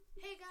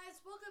guys,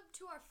 welcome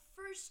to our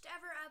first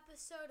ever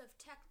episode of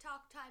Tech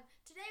Talk Time.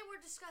 Today we're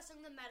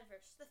discussing the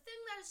metaverse, the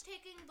thing that is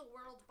taking the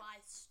world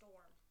by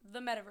storm. The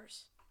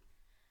metaverse.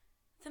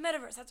 The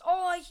metaverse, that's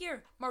all I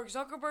hear. Mark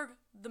Zuckerberg,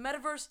 the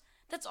metaverse,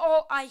 that's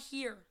all I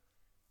hear.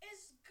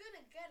 It's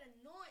gonna get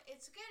annoying.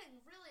 It's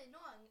getting really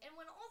annoying. And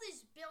when all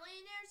these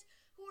billionaires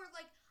who are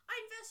like, I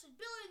invested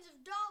billions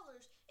of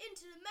dollars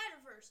into the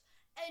metaverse,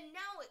 and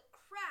now it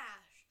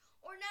crashed,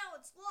 or now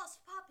it's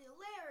lost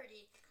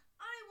popularity.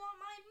 I want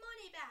my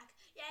money back.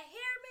 You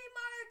hear me,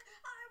 Mark?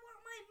 I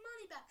want my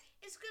money back.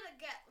 It's gonna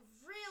get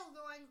real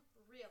annoying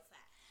real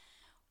fast.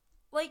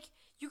 Like,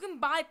 you can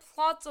buy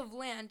plots of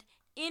land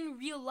in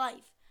real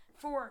life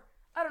for,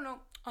 I don't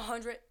know,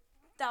 100,000,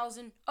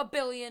 $1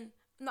 million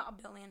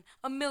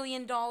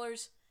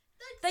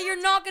that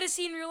you're not going to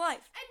see in real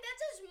life. And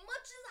that's as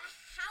much as a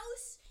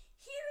house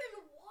here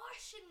in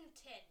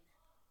Washington.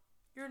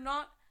 You're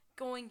not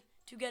going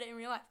to get it in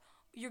real life.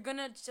 You're going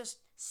to just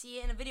see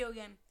it in a video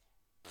game.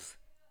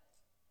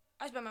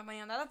 I spent my money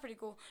on that. That's pretty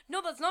cool.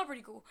 No, that's not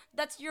pretty cool.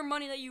 That's your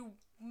money that you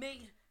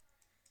made.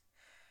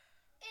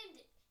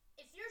 And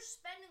if you're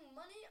spending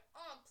money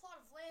on a plot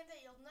of land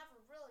that you'll never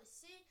really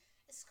see,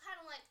 it's kind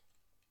of like,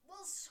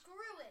 well,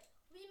 screw it.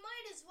 We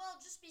might as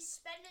well just be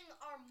spending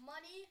our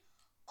money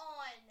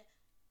on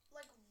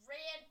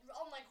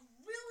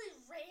really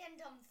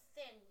random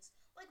things.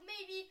 Like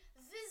maybe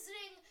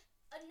visiting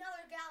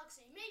another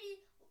galaxy.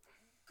 Maybe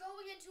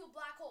going into a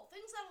black hole.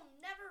 Things that will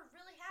never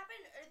really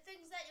happen or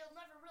things that you'll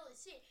never really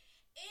see.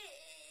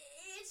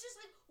 It's just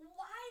like,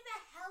 why the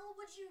hell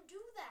would you do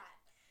that?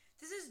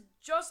 This is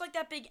just like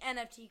that big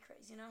NFT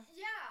craze, you know?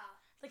 Yeah.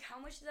 Like how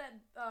much did that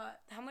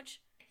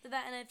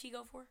NFT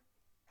go for?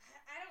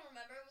 I don't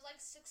remember. It was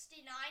like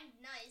 $69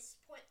 million.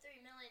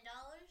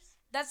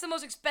 That's the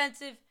most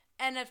expensive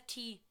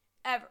NFT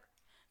ever.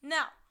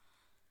 Now,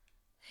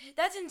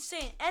 that's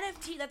insane.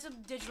 NFT, that's a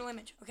digital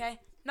image, okay?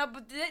 No,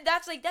 but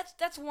that's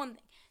one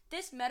thing.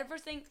 This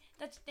metaverse thing,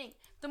 that's the thing.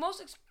 The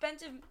most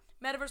expensive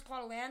metaverse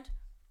plot of land,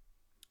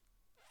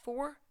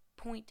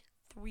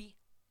 $4.3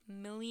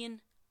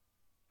 million.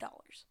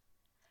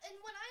 And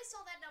when I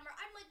saw that number,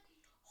 I'm like,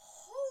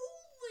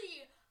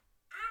 holy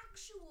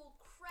actual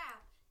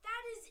crap.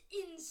 That is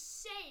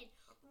insane.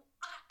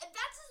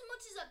 That's as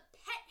much as a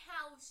pet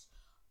house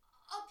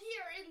up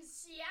here in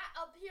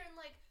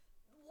like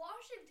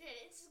Washington.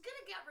 It's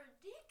gonna get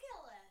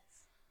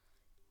ridiculous.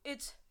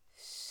 It's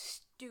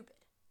stupid.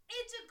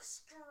 It's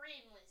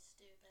extremely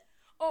stupid.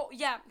 Oh,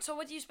 yeah. So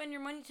what do you spend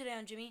your money today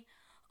on, Jimmy?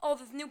 Oh,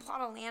 this new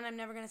plot of land I'm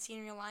never going to see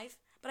in real life,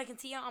 but I can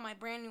see it on my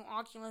brand new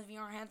Oculus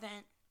VR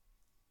headset.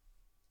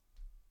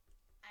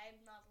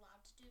 I'm not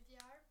allowed to do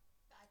VR.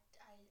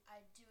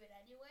 I do it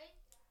anyway.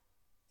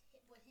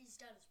 What he's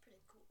done is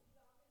pretty cool.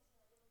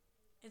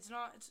 It's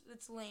not.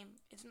 It's lame.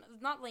 It's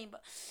not lame,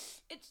 but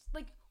it's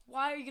like,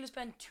 why are you going to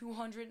spend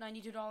 $292,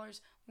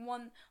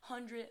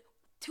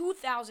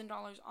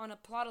 $2,000 on a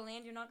plot of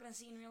land you're not going to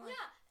see in real life?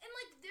 Yeah, and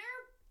like there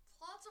are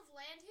plots of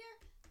land here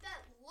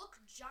that look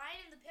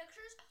giant in the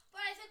pictures,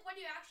 but I think when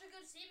you actually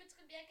go to see them, it's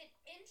going to be like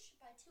 1 inch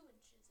by 2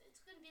 inches. It's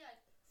going to be like,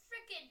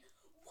 frickin',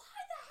 why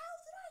the hell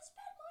did I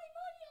spend my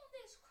money on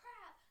this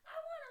crap? I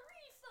want a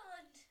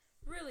refund.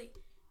 Really,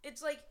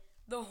 it's like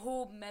the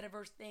whole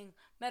metaverse thing.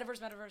 Metaverse.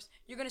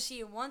 You're going to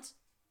see it once.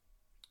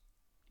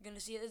 You're going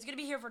to see it. It's going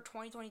to be here for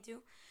 2022,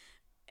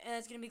 and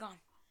it's going to be gone.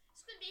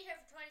 It's going to be here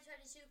for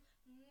 2022,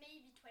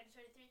 maybe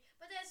 2023,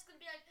 but then it's going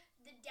to be like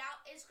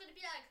it's going to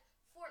be like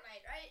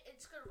Fortnite, right?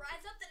 It's going to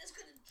rise up, then it's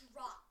going to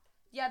drop.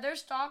 Yeah, their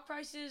stock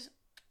prices,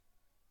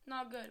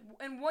 not good.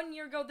 And 1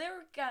 year ago, they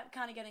were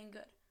kind of getting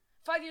good.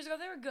 5 years ago,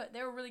 they were good.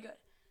 They were really good.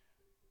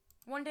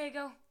 1 day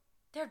ago,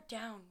 they're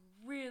down,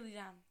 really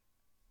down.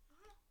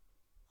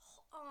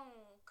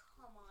 Oh,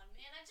 come on,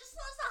 man. I just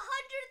lost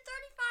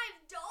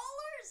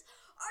 $135.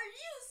 Are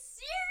you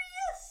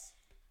serious?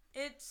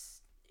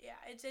 It's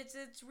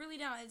really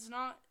down. It's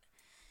not.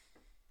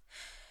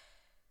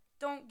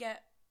 Don't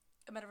get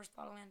a metaverse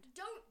plot of land.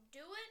 Don't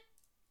do it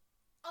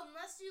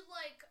unless you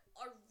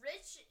are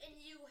rich and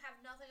you have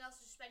nothing else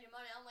to spend your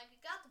money on. Like,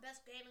 you got the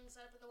best gaming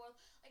setup in the world.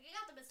 Like, you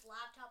got the best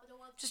laptop in the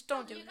world. Just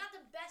don't do it. You got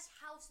the best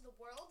house in the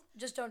world.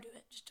 Just don't do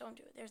it.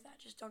 There's that.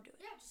 Just don't do it.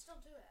 Yeah, just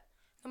don't do it.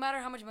 No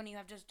matter how much money you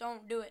have, just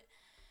don't do it.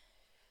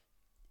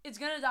 It's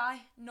gonna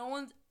die. No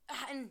one's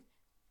and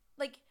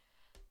like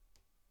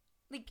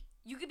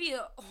you could be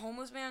a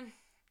homeless man.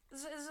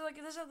 This is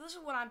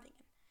what I'm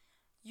thinking.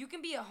 You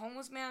can be a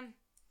homeless man.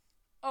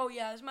 Oh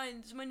yeah, this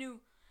is my new,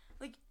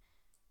 like.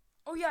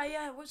 Oh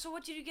yeah. So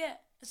what did you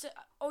get?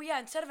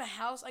 Instead of a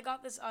house, I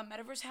got this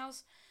metaverse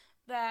house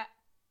that,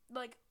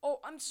 like, oh,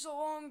 I'm so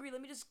hungry.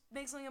 Let me just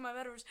make something in my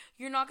metaverse.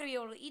 You're not gonna be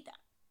able to eat that.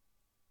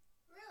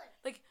 Really?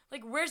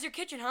 Like, where's your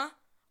kitchen, huh?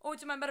 Oh,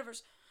 it's in my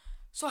metaverse.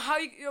 So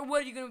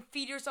what are you gonna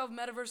feed yourself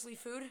metaversely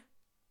food?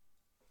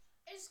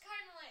 It's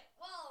kind of like,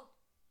 well,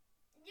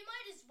 you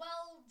might as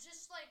well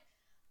just I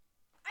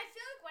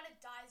feel like when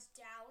it dies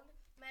down,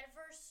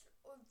 metaverse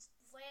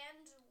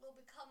land will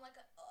become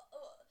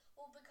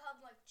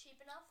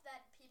cheap enough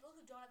that people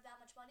who don't have that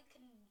much money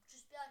can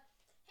just be like,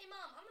 hey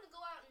mom, I'm gonna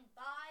go out and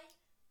buy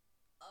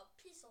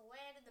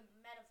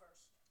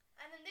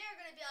and then they're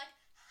gonna be like,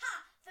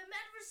 "Ha! The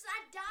metaverse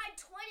that died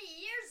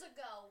 20 years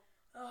ago."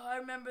 Oh, I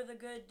remember the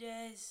good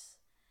days.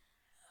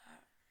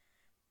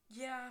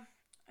 Yeah,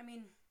 I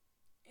mean,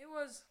 it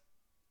was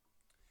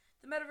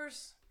the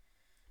metaverse.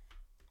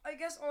 I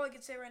guess all I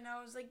could say right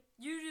now is like,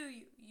 you do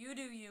you, you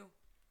do you.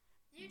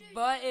 You do.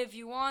 But if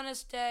you want to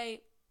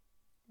stay,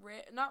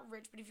 not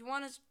rich, but if you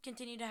want to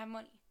continue to have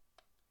money,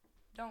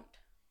 don't.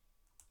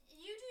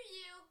 You do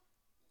you.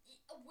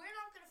 We're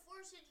not gonna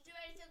force you to do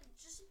anything.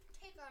 Just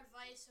take our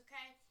advice,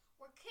 okay?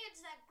 We're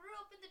kids that grew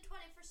up in the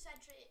 21st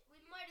century.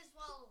 We might as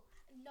well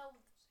know.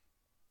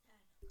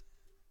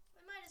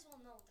 We might as well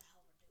know what the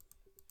hell we're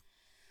doing.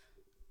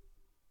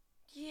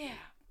 Yeah,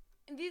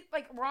 and these,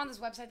 like, we're on this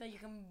website that you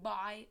can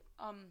buy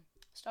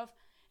stuff.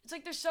 It's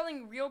like they're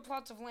selling real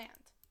plots of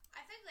land.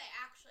 I think they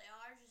actually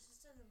are,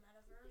 just in the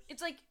metaverse.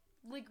 It's like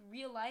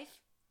real life,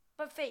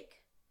 but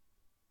fake.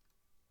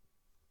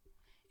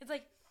 It's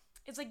like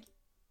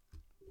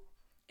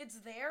it's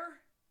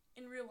there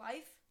in real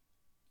life.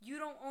 You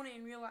don't own it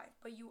in real life,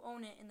 but you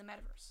own it in the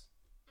metaverse.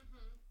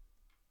 Mhm.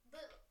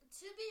 But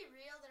to be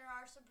real, there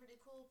are some pretty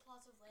cool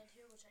plots of land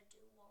here, which I do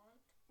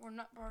want. Or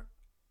not part.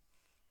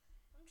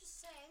 I'm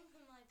just saying,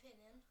 in my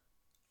opinion.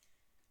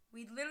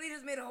 We literally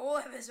just made a whole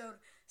episode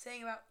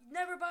saying about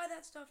never buy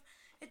that stuff.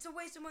 It's a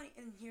waste of money.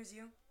 And here's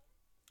you.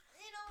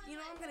 You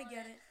know, I'm gonna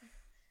get it.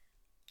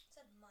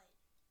 Said might.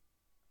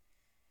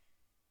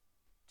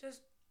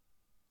 Just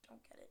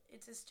don't get it.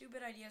 It's a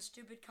stupid idea,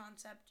 stupid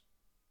concept.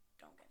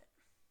 Don't get it.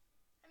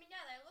 I mean,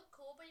 yeah, they look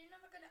cool, but you're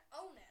never gonna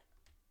own it.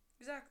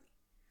 Exactly.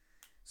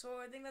 So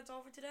I think that's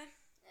all for today.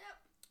 Yep.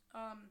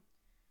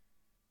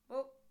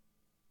 Well,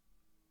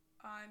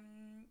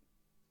 I'm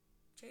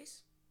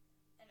Chase.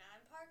 And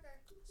I'm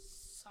Parker.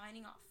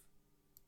 Signing off.